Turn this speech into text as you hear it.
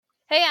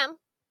Hey, Em.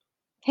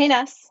 Hey,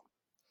 Ness.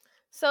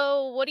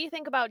 So, what do you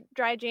think about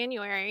dry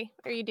January?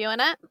 Are you doing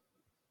it?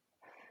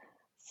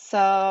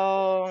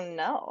 So,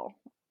 no,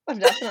 I'm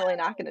definitely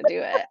not going to do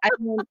it. I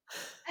mean,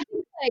 I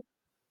think like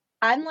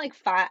I'm like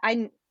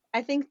fine.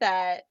 I think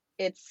that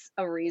it's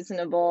a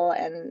reasonable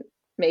and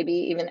maybe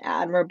even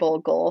admirable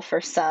goal for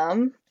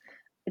some.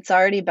 It's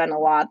already been a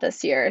lot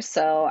this year,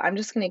 so I'm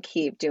just going to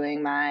keep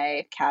doing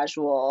my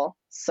casual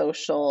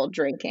social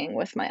drinking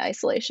with my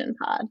isolation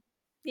pod.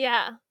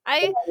 Yeah. What I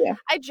about you?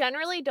 I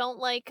generally don't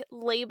like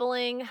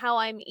labeling how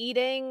I'm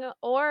eating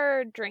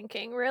or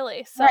drinking,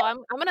 really. So, Right.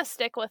 I'm going to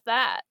stick with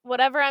that.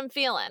 Whatever I'm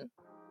feeling.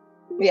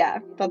 Yeah,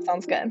 that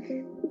sounds good.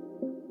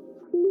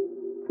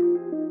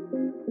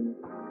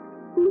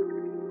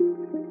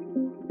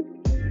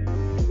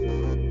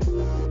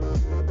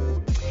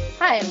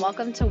 Hi, and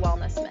welcome to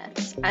Wellness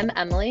Myths. I'm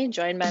Emily,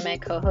 joined by my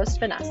co host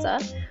Vanessa.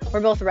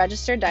 We're both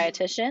registered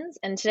dietitians,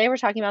 and today we're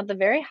talking about the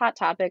very hot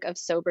topic of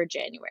sober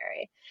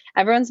January.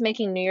 Everyone's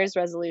making New Year's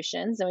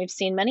resolutions, and we've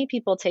seen many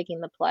people taking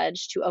the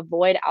pledge to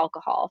avoid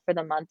alcohol for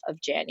the month of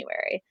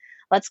January.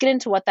 Let's get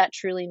into what that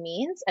truly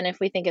means and if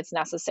we think it's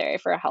necessary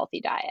for a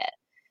healthy diet.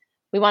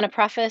 We want to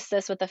preface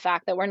this with the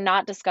fact that we're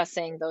not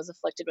discussing those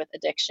afflicted with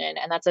addiction,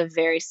 and that's a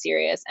very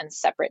serious and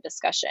separate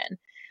discussion.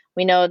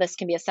 We know this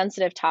can be a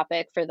sensitive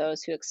topic for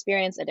those who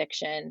experience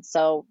addiction,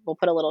 so we'll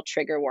put a little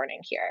trigger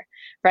warning here.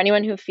 For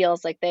anyone who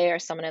feels like they or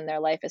someone in their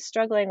life is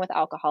struggling with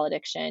alcohol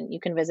addiction, you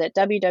can visit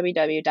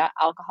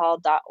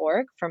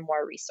www.alcohol.org for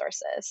more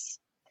resources.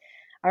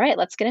 All right,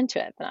 let's get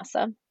into it,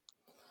 Vanessa.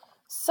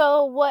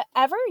 So,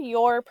 whatever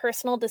your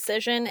personal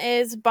decision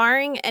is,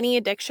 barring any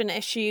addiction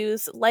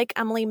issues, like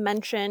Emily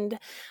mentioned,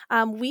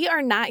 we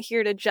are not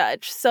here to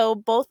judge. So,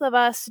 both of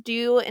us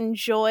do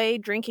enjoy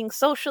drinking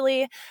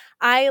socially.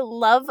 I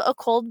love a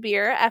cold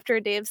beer after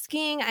a day of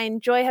skiing. I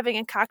enjoy having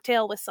a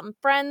cocktail with some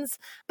friends,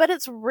 but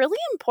it's really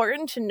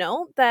important to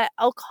note that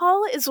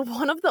alcohol is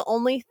one of the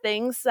only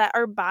things that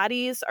our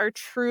bodies are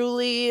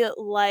truly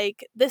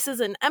like, this is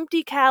an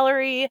empty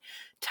calorie,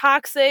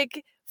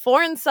 toxic,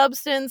 foreign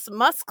substance,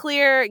 must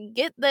clear,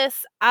 get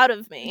this out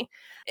of me.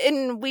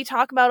 And we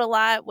talk about a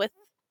lot with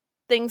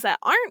things that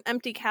aren't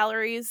empty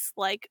calories,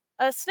 like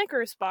a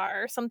Snickers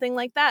bar or something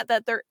like that,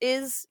 that there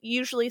is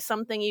usually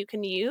something you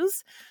can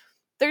use.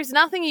 There's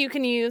nothing you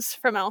can use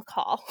from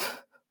alcohol.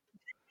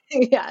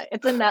 Yeah,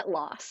 it's a net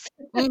loss.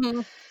 Mm-hmm.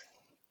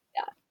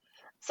 Yeah.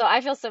 So I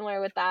feel similar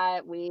with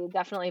that. We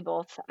definitely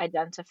both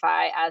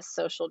identify as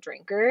social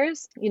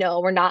drinkers.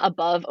 We're not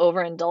above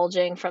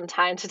overindulging from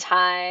time to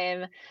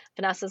time.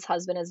 Vanessa's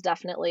husband has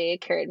definitely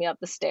carried me up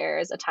the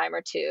stairs a time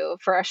or two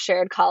for our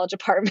shared college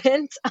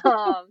apartment.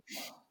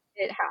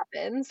 It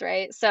happens,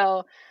 right?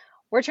 So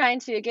we're trying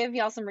to give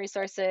y'all some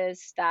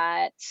resources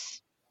that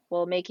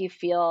will make you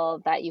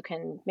feel that you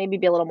can maybe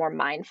be a little more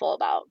mindful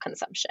about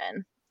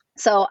consumption.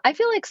 So I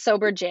feel like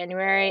sober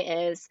January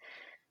is,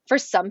 for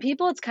some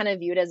people, it's kind of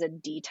viewed as a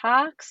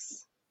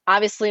detox.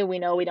 Obviously, we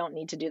know we don't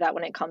need to do that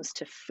when it comes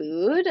to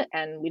food,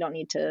 and we don't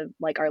need to,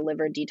 like, our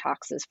liver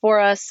detoxes for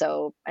us.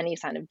 So any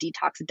kind of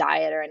detox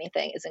diet or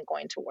anything isn't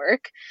going to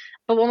work.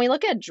 But when we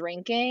look at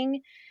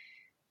drinking,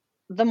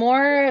 the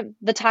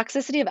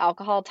toxicity of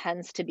alcohol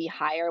tends to be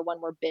higher when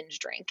we're binge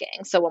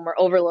drinking. So when we're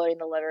overloading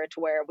the liver to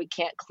where we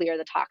can't clear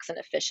the toxin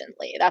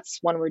efficiently, that's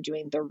when we're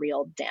doing the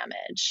real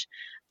damage.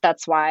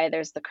 That's why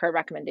there's the current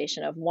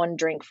recommendation of one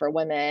drink for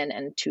women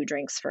and two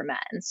drinks for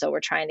men. So we're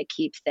trying to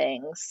keep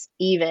things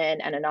even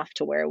and enough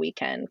to where we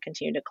can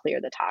continue to clear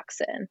the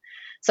toxin.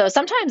 So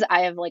sometimes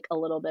I have like a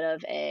little bit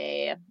of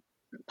a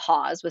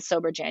pause with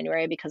sober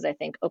January because I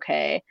think,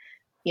 okay,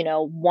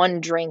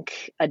 one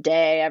drink a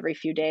day every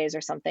few days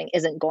or something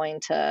isn't going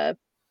to,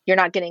 you're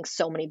not getting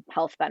so many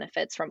health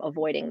benefits from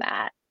avoiding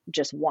that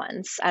just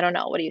once. I don't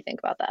know. What do you think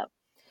about that?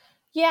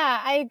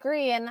 Yeah, I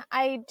agree. And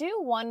I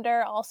do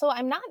wonder also,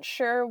 I'm not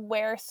sure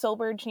where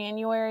Sober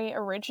January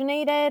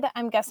originated.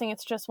 I'm guessing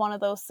it's just one of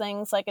those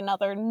things like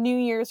another New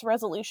Year's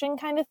resolution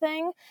kind of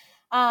thing.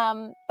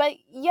 But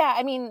yeah,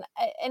 I mean,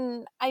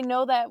 and I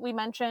know that we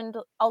mentioned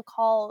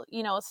alcohol,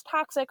 is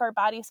toxic, our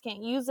bodies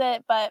can't use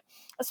it, but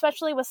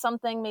especially with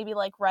something maybe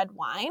like red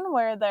wine,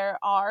 where there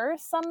are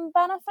some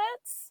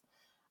benefits,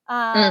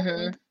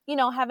 um,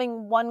 Mm-hmm.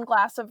 having one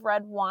glass of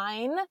red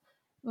wine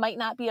might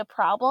not be a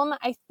problem.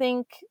 I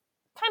think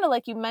kind of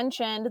like you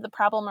mentioned, the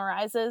problem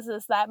arises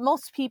is that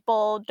most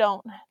people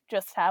don't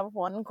just have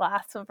one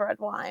glass of red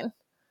wine.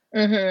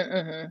 Mm-hmm.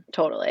 Mm-hmm.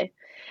 Totally.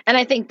 And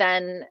I think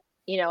then,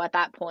 at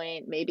that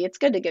point, maybe it's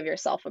good to give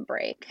yourself a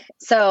break.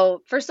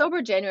 So for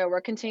Sober January,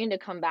 we're continuing to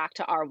come back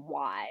to our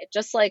why,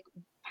 just like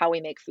how we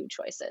make food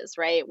choices,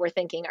 right? We're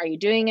thinking, are you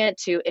doing it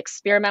to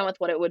experiment with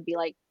what it would be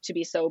like to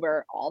be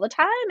sober all the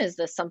time? Is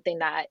this something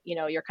that,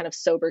 you're kind of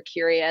sober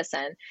curious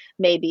and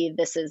maybe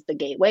this is the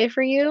gateway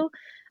for you?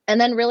 And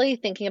then really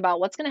thinking about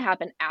what's going to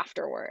happen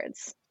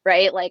afterwards,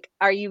 right? Like,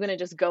 are you going to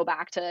just go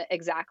back to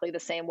exactly the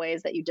same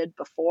ways that you did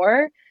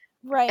before?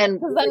 Right. And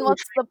Because what are then you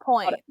what's the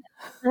trying out of point?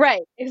 it?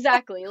 Right,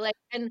 exactly. Like,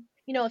 and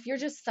if you're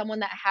just someone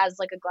that has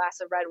like a glass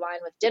of red wine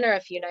with dinner a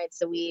few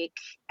nights a week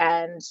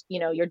and,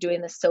 you're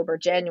doing this sober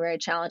January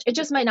challenge, it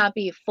just might not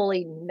be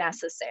fully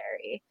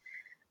necessary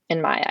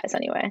in my eyes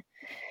anyway.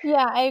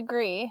 Yeah, I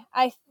agree.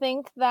 I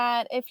think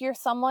that if you're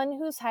someone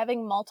who's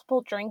having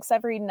multiple drinks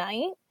every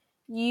night,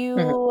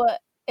 Mhm. you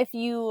if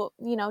you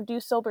do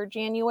sober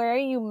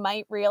January, you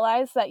might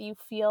realize that you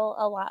feel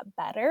a lot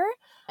better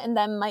and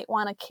then might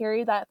want to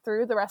carry that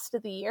through the rest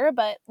of the year.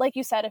 But like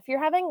you said, if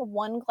you're having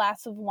one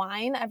glass of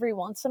wine every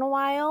once in a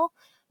while,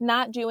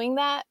 not doing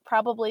that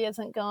probably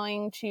isn't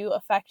going to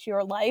affect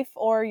your life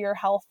or your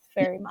health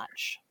very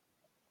much.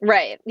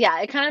 Right.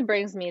 Yeah. It kind of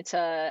brings me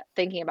to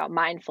thinking about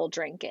mindful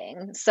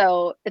drinking.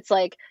 So it's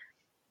like,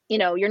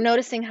 you're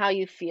noticing how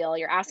you feel,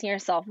 you're asking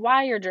yourself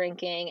why you're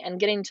drinking and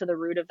getting to the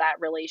root of that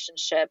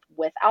relationship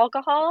with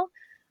alcohol.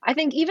 I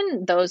think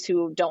even those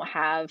who don't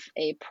have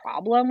a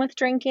problem with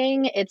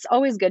drinking, it's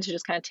always good to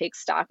just kind of take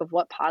stock of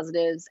what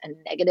positives and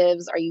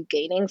negatives are you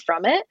gaining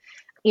from it.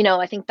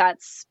 I think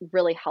that's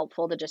really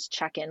helpful to just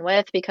check in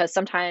with because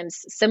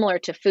sometimes, similar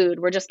to food,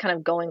 we're just kind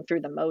of going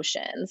through the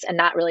motions and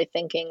not really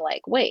thinking,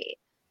 like, wait,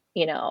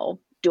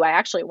 do I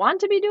actually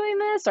want to be doing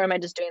this or am I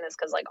just doing this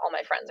because like all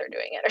my friends are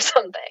doing it or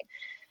something?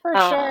 For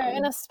sure,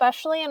 and Um,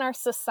 especially in our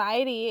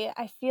society,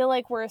 I feel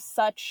like we're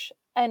such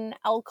an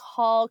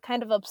alcohol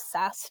kind of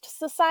obsessed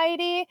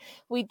society.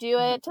 We do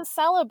mhm, it to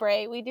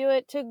celebrate, we do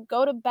it to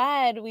go to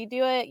bed, we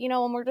do it,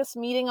 when we're just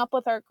meeting up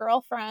with our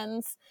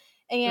girlfriends.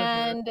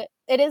 mhm. And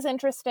it is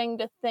interesting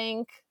to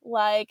think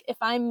like if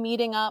I'm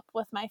meeting up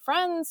with my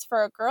friends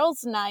for a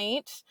girls'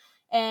 night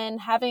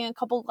and having a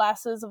couple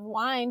glasses of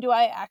wine, do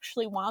I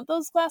actually want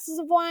those glasses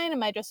of wine?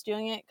 Am I just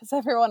doing it because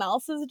everyone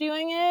else is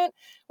doing it?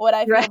 Would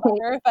I feel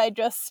Right. better if I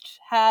just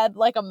had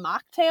like a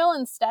mocktail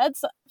instead?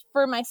 So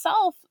for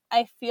myself,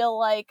 I feel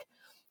like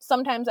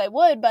sometimes I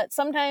would, but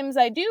sometimes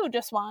I do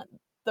just want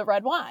the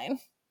red wine.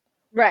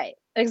 Right.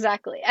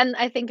 Exactly. And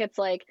I think it's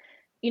like,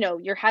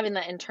 you're having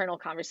that internal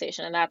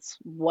conversation and that's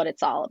what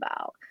it's all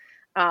about.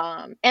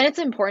 And it's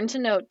important to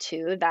note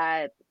too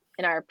that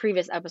in our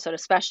previous episode,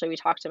 especially, we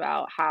talked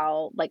about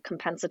how like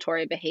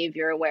compensatory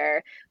behavior,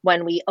 where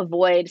when we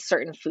avoid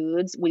certain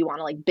foods, we want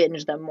to like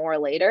binge them more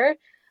later.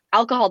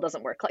 Alcohol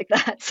doesn't work like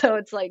that. So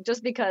it's like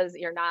just because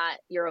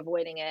you're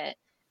avoiding it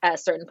at a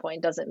certain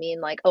point doesn't mean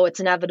like, oh, it's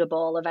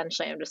inevitable.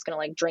 Eventually, I'm just going to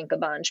like drink a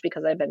bunch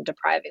because I've been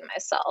depriving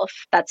myself.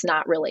 That's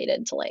not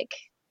related to like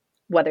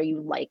whether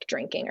you like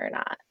drinking or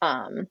not.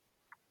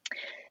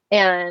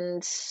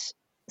 And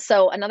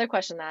so another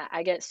question that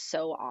I get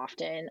so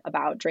often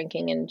about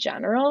drinking in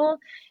general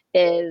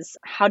is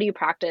how do you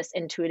practice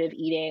intuitive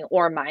eating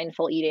or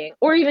mindful eating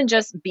or even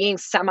just being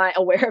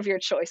semi-aware of your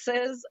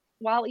choices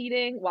while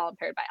eating while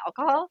impaired by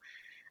alcohol?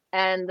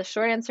 And the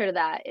short answer to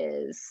that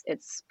is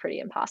it's pretty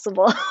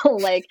impossible.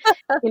 Like,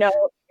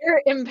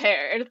 you're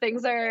impaired,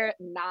 things are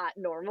not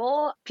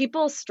normal.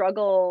 People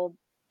struggle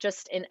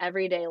just in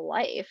everyday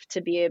life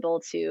to be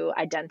able to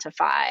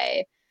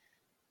identify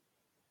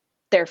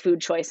their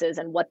food choices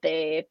and what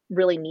they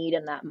really need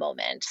in that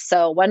moment.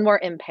 So when we're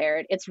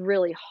impaired, it's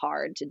really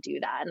hard to do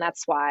that. And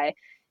that's why,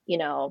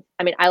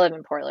 I mean, I live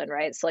in Portland,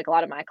 right? So like a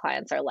lot of my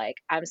clients are like,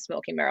 I'm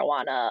smoking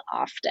marijuana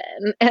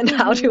often. And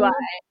how do I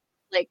Mm-hmm.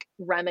 like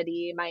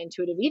remedy my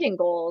intuitive eating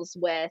goals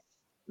with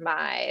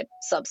my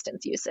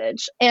substance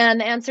usage? And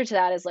the answer to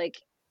that is like,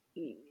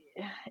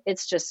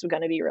 it's just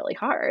going to be really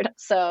hard.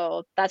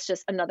 So that's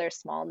just another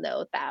small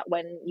note that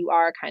when you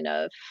are kind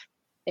of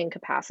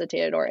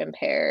incapacitated or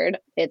impaired,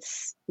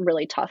 it's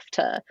really tough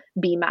to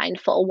be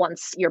mindful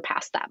once you're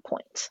past that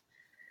point.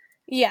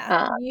 Yeah,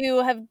 Uh,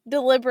 you have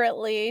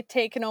deliberately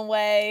taken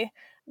away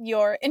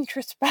your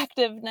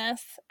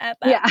introspectiveness at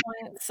that yeah,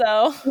 point.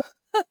 So,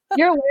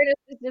 your awareness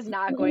is just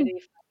not going to be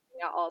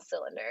firing at all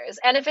cylinders.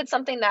 And if it's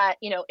something that,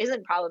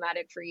 isn't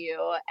problematic for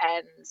you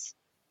and,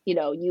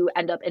 you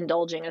end up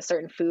indulging a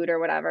certain food or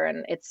whatever,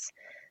 and it's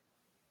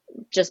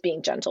just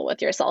being gentle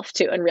with yourself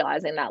too and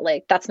realizing that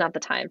like that's not the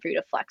time for you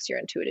to flex your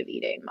intuitive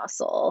eating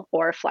muscle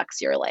or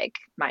flex your like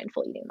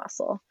mindful eating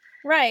muscle.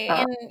 right.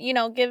 Uh, And,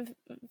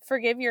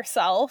 forgive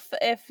yourself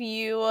if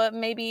you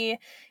maybe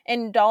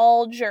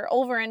indulge or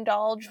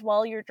overindulge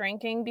while you're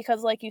drinking,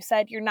 because, like you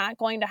said, you're not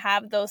going to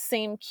have those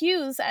same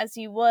cues as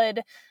you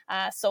would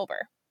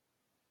sober.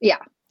 yeah,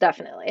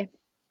 definitely.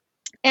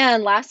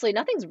 And lastly,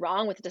 nothing's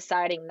wrong with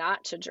deciding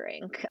not to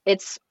drink.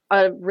 It's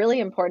a really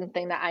important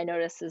thing that I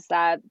notice is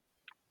that,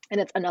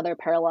 and it's another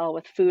parallel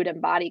with food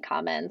and body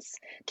comments,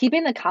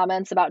 keeping the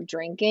comments about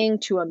drinking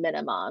to a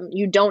minimum.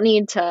 You don't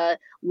need to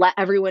let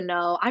everyone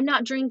know, I'm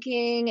not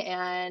drinking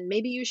and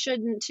maybe you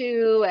shouldn't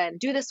too, and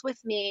do this with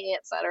me,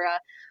 etc.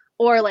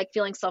 Or like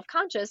feeling self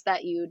conscious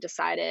that you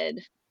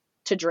decided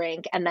to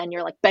drink and then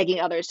you're like begging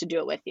others to do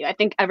it with you. I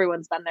think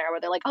everyone's been there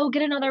where they're like, oh,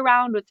 get another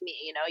round with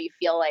me. You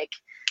feel like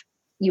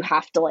you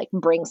have to like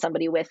bring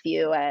somebody with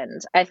you.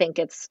 And I think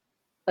it's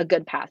a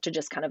good path to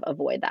just kind of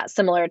avoid that,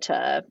 similar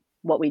to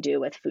what we do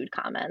with food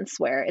comments,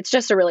 where it's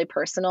just a really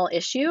personal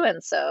issue.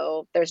 And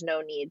so there's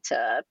no need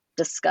to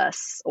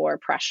discuss or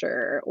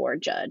pressure or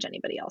judge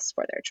anybody else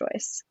for their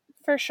choice.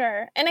 For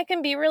sure. And it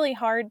can be really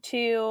hard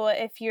too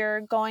if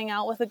you're going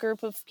out with a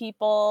group of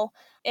people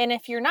and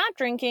if you're not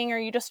drinking or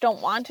you just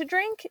don't want to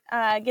drink,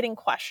 getting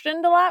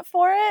questioned a lot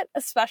for it,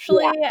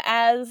 Yeah. especially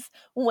as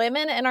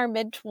women in our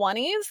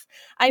mid-20s.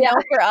 I Yeah.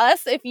 know for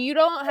us, if you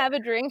don't have a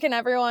drink and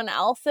everyone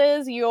else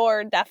is,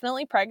 you're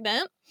definitely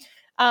pregnant.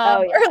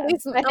 Oh Or at yeah.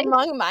 least I think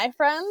among my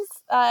friends,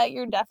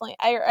 you're definitely.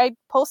 I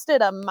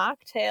posted a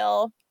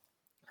mocktail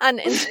on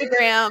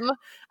Instagram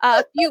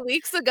a few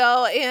weeks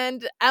ago,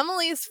 and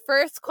Emily's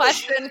first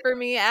question for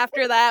me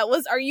after that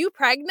was, "Are you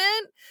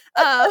pregnant?"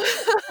 Um,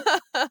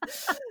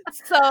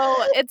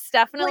 so it's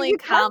well definitely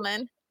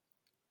common.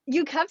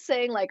 you kept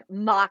saying like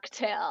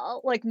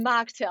mocktail, like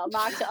mocktail,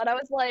 mocktail. And I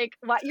was like,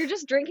 why you're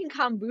just drinking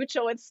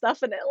kombucha with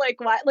stuff in it? Like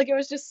why like it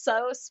was just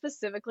so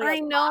specifically a I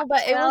know,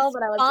 but it mocktail was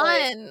that I was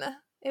like, fun.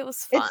 It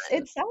was fun.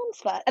 it sounds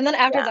fun. And then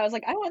afterwards Yeah. I was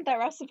like, I want that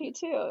recipe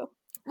too.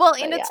 Well,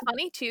 and But yeah. it's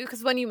funny too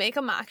because when you make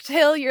a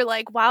mocktail, you're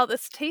like, "Wow,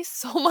 this tastes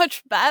so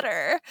much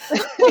better."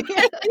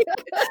 Yeah.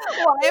 Like,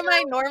 why am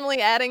I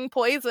normally adding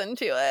poison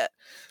to it?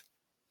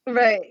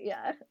 Right,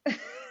 yeah.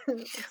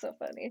 It's so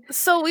funny.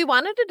 So we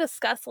wanted to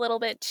discuss a little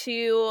bit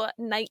too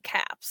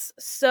nightcaps.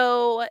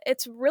 So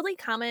it's really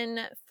common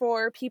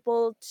for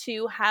people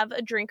to have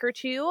a drink or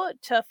two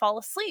to fall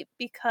asleep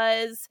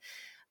because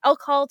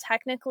alcohol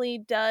technically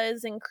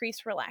does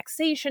increase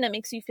relaxation. It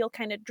makes you feel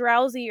kind of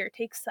drowsy or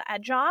takes the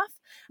edge off.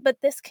 But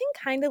this can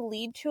kind of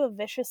lead to a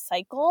vicious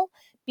cycle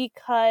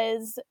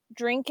because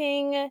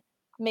drinking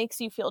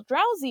makes you feel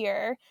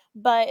drowsier,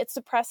 but it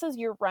suppresses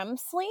your REM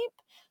sleep.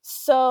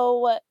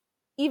 So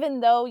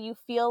even though you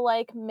feel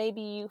like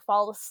maybe you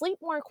fall asleep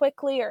more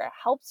quickly or it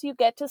helps you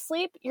get to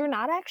sleep, you're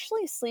not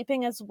actually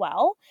sleeping as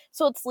well.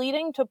 So it's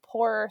leading to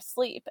poorer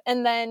sleep.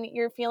 And then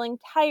you're feeling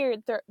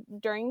tired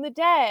during the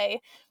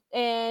day.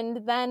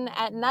 And then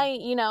at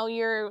night,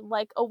 you're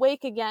like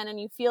awake again and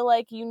you feel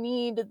like you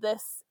need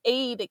this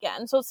aid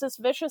again. So it's this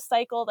vicious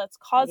cycle that's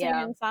causing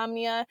Yeah.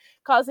 insomnia,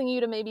 causing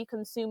you to maybe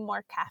consume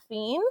more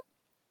caffeine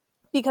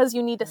because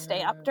you need to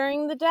stay up Mm.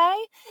 during the day,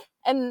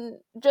 and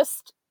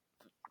just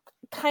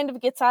kind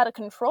of gets out of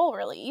control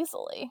really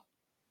easily.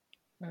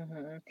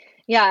 Hmm.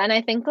 Yeah, and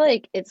I think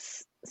like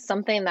it's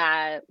something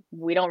that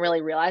we don't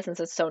really realize since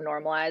it's so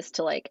normalized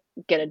to like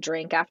get a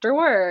drink after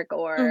work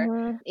or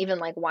Mm-hmm. even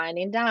like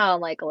winding down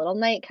like a little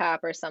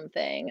nightcap or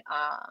something.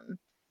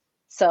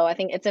 So I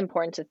think it's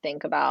important to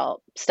think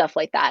about stuff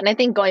like that. And I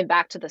think going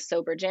back to the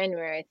sober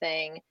January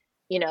thing,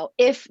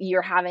 if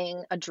you're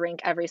having a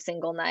drink every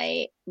single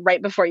night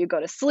right before you go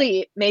to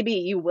sleep, maybe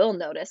you will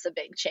notice a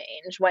big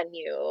change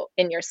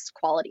in your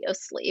quality of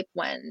sleep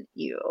when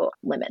you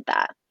limit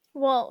that.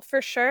 Well,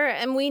 for sure.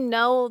 And we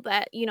know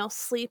that,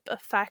 sleep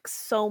affects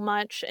so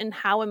much and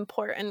how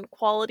important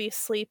quality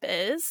sleep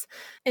is.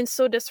 And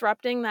so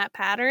disrupting that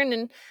pattern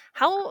and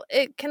how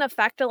it can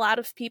affect a lot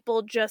of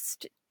people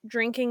just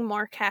drinking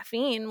more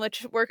caffeine,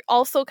 which we're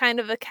also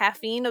kind of a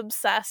caffeine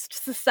obsessed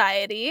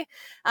society.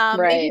 Maybe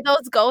Right.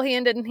 those go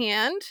hand in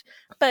hand,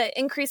 but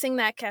increasing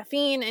that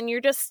caffeine and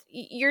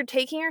you're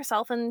taking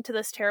yourself into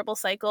this terrible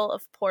cycle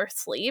of poor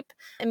sleep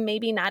and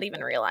maybe not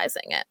even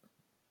realizing it.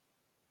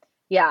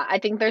 Yeah, I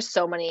think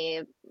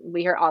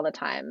we hear all the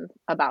time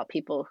about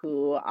people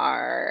who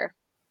are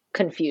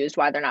confused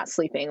why they're not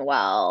sleeping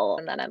well.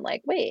 And then I'm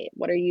like, wait,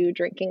 what are you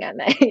drinking at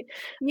night?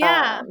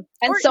 Yeah.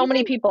 And Or so even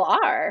many people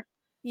are.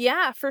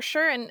 Yeah, for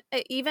sure. And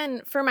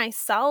even for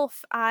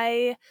myself,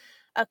 I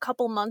a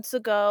couple months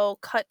ago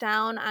cut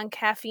down on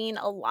caffeine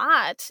a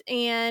lot.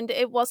 And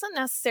it wasn't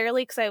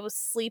necessarily because I was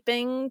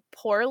sleeping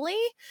poorly.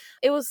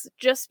 It was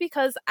just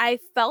because I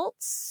felt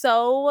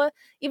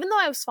even though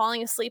I was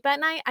falling asleep at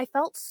night, I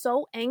felt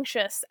so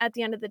anxious at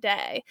the end of the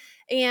day.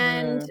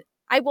 And Mm,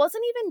 I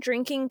wasn't even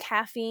drinking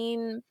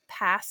caffeine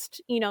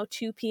past,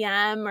 2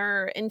 p.m.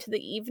 or into the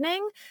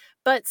evening,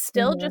 but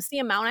still mhm. just the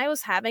amount I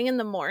was having in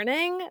the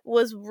morning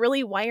was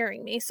really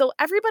wiring me. So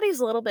everybody's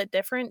a little bit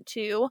different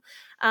too.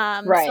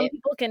 Some Right.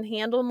 people can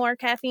handle more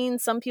caffeine,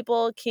 some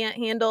people can't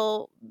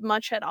handle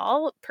much at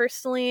all.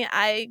 Personally,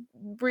 I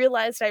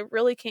realized I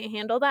really can't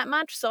handle that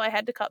much, so I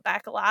had to cut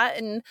back a lot,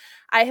 and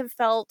I have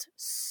felt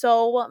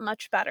so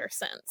much better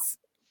since.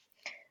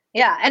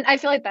 Yeah, and I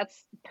feel like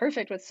that's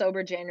perfect with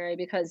sober January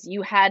because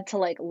you had to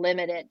like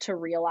limit it to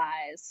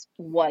realize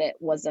what it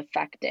was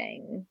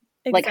affecting,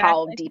 like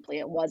how Exactly. deeply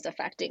it was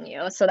affecting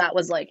you. So that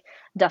was like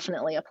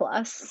definitely a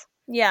plus.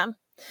 Yeah.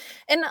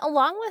 And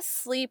along with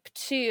sleep,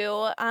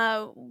 too,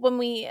 when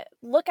we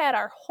look at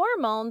our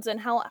hormones and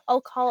how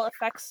alcohol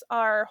affects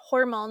our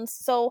hormones,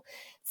 so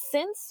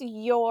since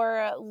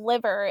your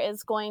liver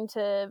is going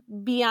to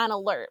be on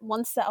alert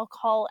once the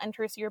alcohol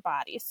enters your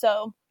body,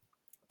 so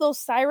those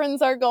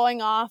sirens are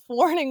going off,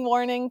 warning,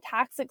 warning,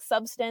 toxic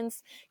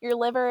substance. Your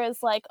liver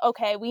is like,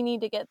 okay, we need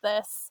to get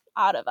this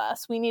out of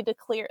us. We need to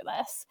clear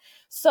this.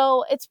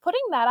 So it's putting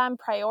that on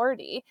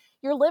priority.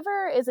 Your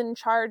liver is in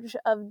charge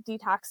of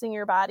detoxing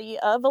your body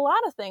of a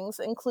lot of things,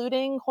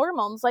 including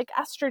hormones like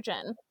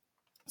estrogen.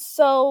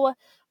 So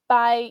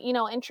by,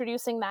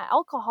 introducing that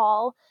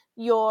alcohol,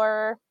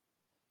 your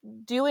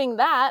doing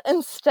that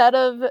instead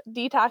of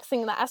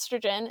detoxing the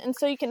estrogen. And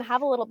so you can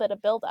have a little bit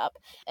of buildup.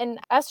 And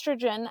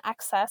estrogen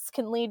excess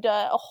can lead to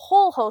a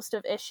whole host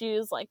of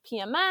issues like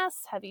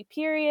PMS, heavy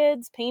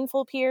periods,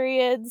 painful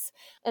periods.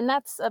 And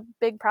that's a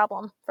big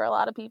problem for a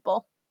lot of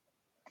people.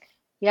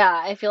 Yeah,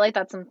 I feel like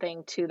that's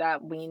something too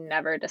that we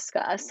never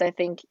discuss. I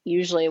think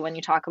usually when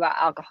you talk about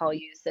alcohol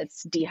use,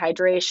 it's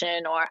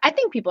dehydration, or I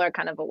think people are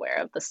kind of aware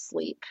of the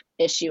sleep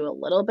issue a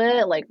little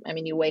bit. Like, I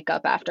mean, you wake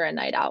up after a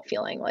night out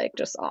feeling like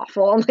just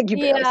awful, like you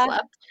barely Yeah.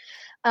 slept.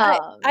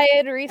 I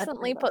had That's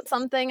recently pretty put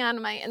something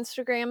on my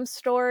Instagram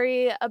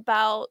story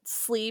about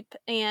sleep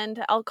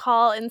and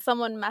alcohol, and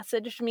someone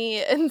messaged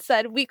me and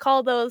said, we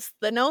call those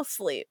the no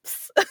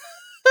sleeps.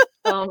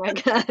 Oh my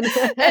God.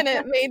 And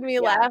it made me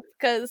Yeah. laugh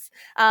because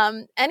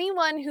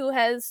anyone who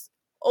has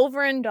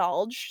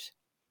overindulged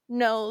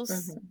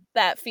knows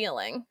that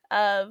feeling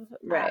of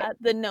Right.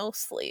 the no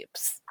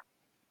sleeps.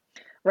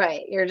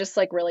 Right. You're just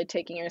like really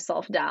taking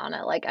yourself down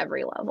at like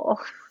every level.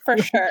 For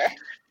sure.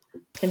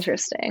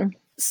 Interesting.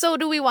 So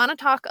do we want to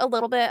talk a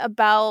little bit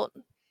about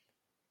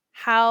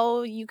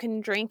how you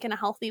can drink in a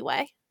healthy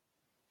way?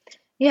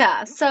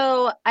 Yeah.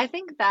 So I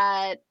think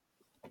that,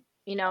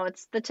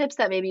 it's the tips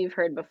that maybe you've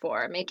heard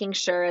before, making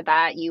sure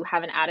that you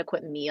have an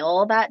adequate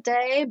meal that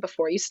day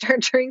before you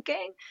start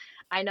drinking.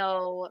 I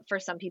know for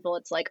some people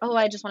it's like, oh,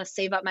 I just want to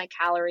save up my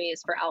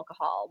calories for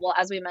alcohol. Well,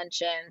 as we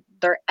mentioned,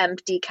 they're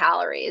empty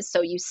calories.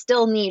 So you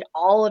still need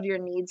all of your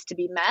needs to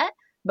be met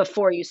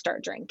before you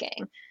start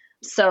drinking.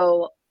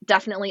 So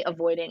definitely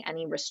avoiding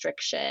any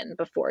restriction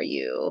before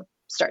you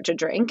start to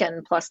drink.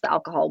 And plus, the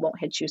alcohol won't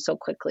hit you so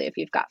quickly if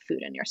you've got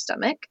food in your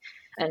stomach.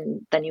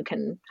 And then you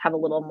can have a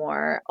little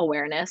more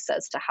awareness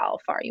as to how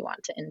far you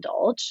want to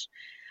indulge.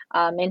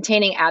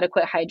 Maintaining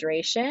adequate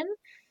hydration.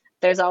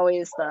 There's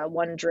always the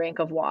 1 drink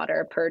of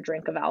water per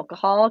drink of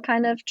alcohol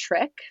kind of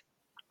trick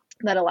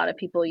that a lot of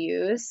people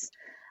use.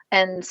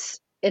 And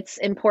it's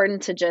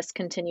important to just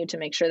continue to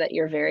make sure that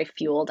you're very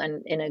fueled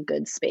and in a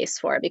good space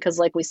for it. Because,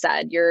 like we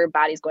said, your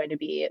body's going to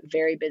be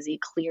very busy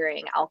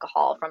clearing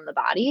alcohol from the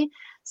body.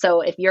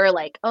 So if you're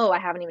like, oh, I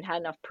haven't even had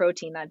enough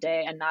protein that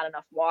day and not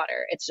enough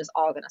water, it's just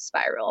all going to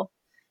spiral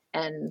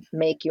and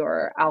make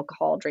your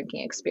alcohol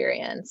drinking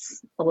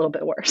experience a little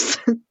bit worse.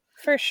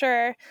 For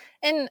sure.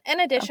 And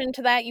in addition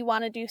to that, you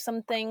want to do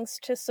some things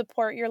to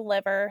support your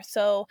liver.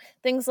 So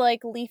things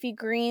like leafy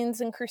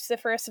greens and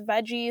cruciferous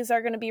veggies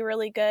are going to be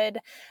really good.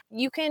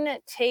 You can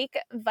take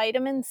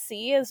vitamin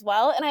C as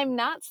well. And I'm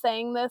not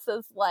saying this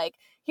as like,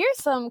 here's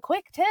some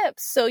quick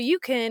tips so you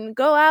can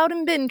go out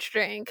and binge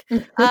drink.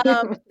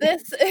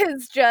 This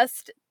is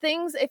just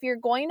things, if you're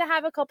going to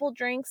have a couple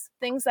drinks,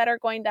 things that are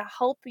going to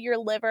help your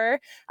liver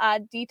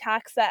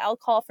detox that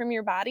alcohol from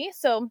your body.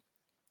 So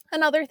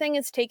another thing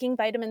is taking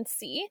vitamin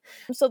C.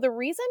 So the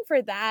reason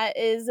for that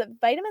is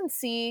vitamin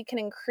C can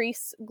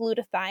increase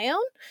glutathione,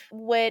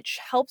 which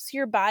helps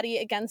your body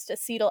against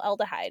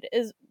acetaldehyde,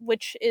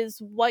 which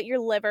is what your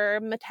liver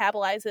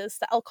metabolizes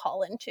the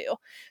alcohol into.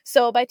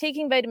 So by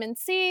taking vitamin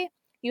C,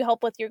 you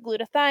help with your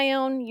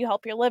glutathione, you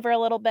help your liver a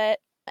little bit.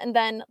 And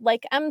then,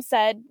 like Em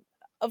said,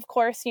 of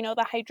course,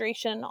 the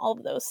hydration, all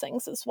of those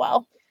things as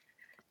well.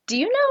 Do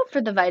you know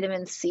for the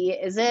vitamin C,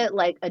 is it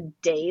like a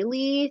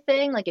daily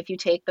thing? Like if you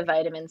take the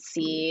vitamin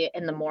C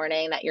in the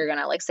morning that you're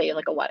gonna like say you have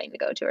like a wedding to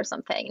go to or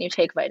something and you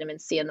take vitamin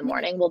C in the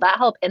morning, will that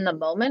help in the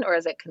moment or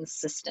is it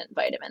consistent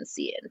vitamin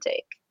C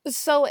intake?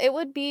 So it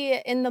would be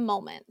in the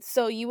moment.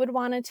 So you would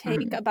want to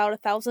take about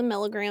 1,000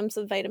 milligrams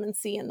of vitamin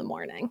C in the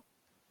morning.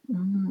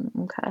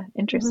 Okay,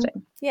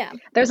 interesting. Yeah.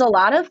 There's a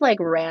lot of like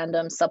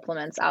random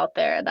supplements out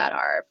there that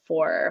are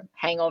for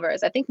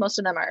hangovers. I think most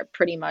of them are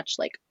pretty much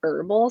like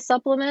herbal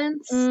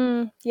supplements,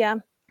 Yeah.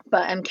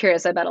 but I'm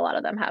curious. I bet a lot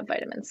of them have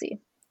vitamin C.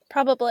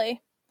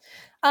 Probably.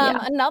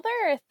 Yeah.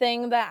 Another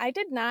thing that I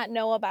did not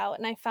know about,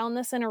 and I found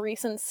this in a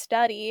recent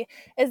study,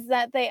 is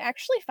that they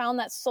actually found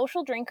that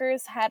social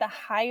drinkers had a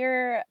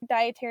higher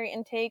dietary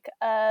intake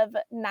of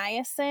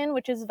niacin,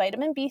 which is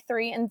vitamin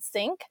B3, and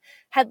zinc,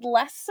 had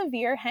less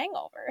severe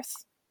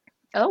hangovers.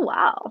 Oh,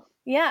 wow.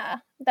 Yeah,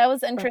 that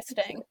was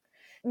interesting.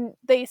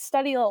 They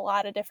studied a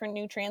lot of different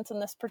nutrients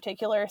in this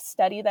particular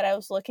study that I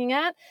was looking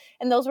at,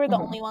 and those were the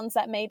only ones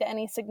that made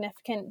any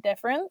significant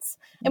difference.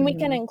 And we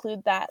can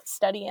include that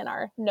study in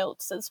our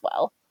notes as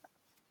well.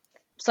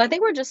 So I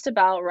think we're just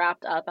about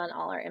wrapped up on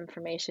all our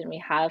information we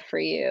have for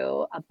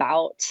you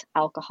about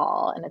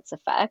alcohol and its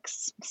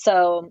effects.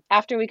 So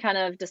after we kind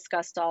of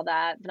discussed all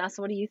that, Vanessa,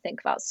 what do you think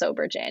about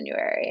Sober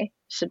January?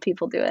 Should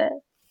people do it?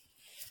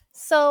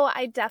 So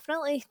I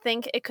definitely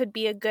think it could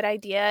be a good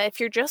idea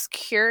if you're just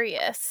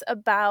curious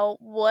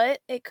about what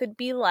it could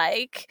be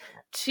like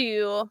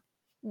to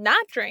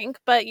not drink,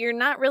 but you're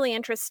not really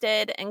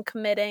interested in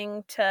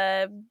committing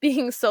to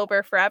being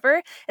sober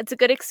forever. It's a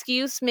good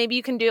excuse. Maybe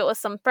you can do it with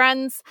some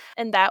friends.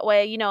 And that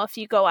way, if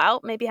you go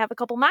out, maybe have a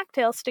couple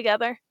mocktails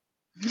together.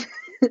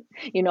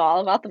 You know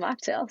all about the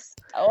mocktails.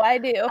 Oh, I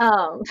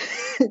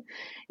do.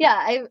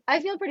 Yeah, I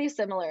feel pretty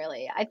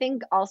similarly. I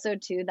think also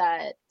too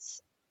that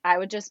I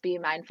would just be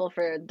mindful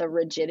for the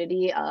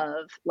rigidity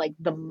of like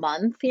the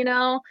month, you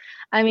know?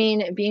 I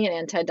mean, being an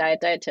anti-diet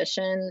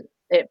dietitian,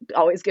 it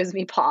always gives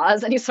me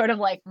pause, any sort of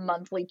like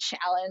monthly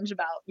challenge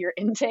about your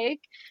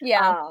intake.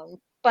 Yeah.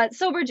 But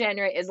sober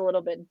January is a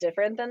little bit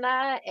different than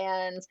that.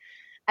 And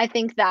I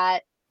think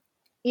that,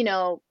 you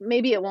know,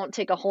 maybe it won't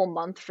take a whole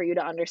month for you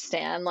to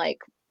understand like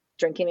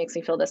drinking makes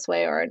me feel this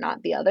way or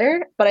not the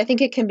other, but I think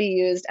it can be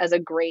used as a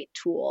great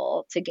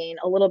tool to gain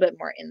a little bit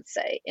more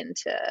insight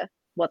into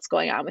what's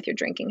going on with your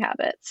drinking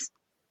habits.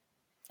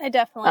 I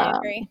definitely Um,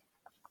 agree.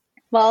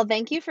 well,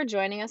 thank you for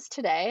joining us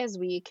today as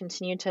we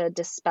continue to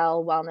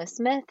dispel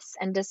wellness myths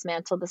and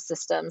dismantle the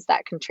systems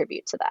that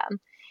contribute to them.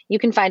 You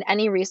can find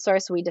any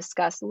resource we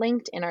discuss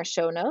linked in our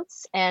show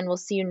notes, and we'll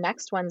see you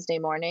next Wednesday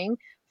morning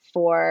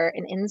for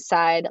an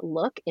inside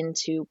look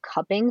into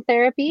cupping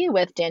therapy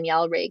with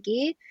Danielle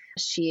Reigi.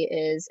 She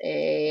is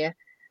a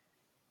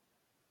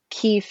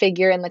key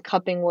figure in the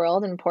cupping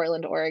world in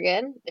Portland,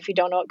 Oregon. If you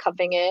don't know what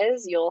cupping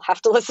is, you'll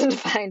have to listen to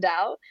find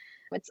out.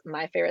 It's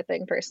my favorite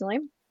thing personally.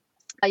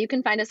 You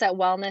can find us at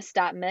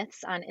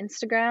wellness.myths on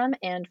Instagram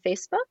and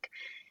Facebook,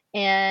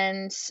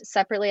 and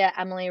separately at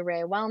Emily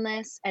Ray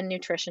Wellness and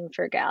Nutrition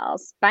for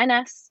Gals. Bye,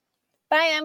 Ness. Bye,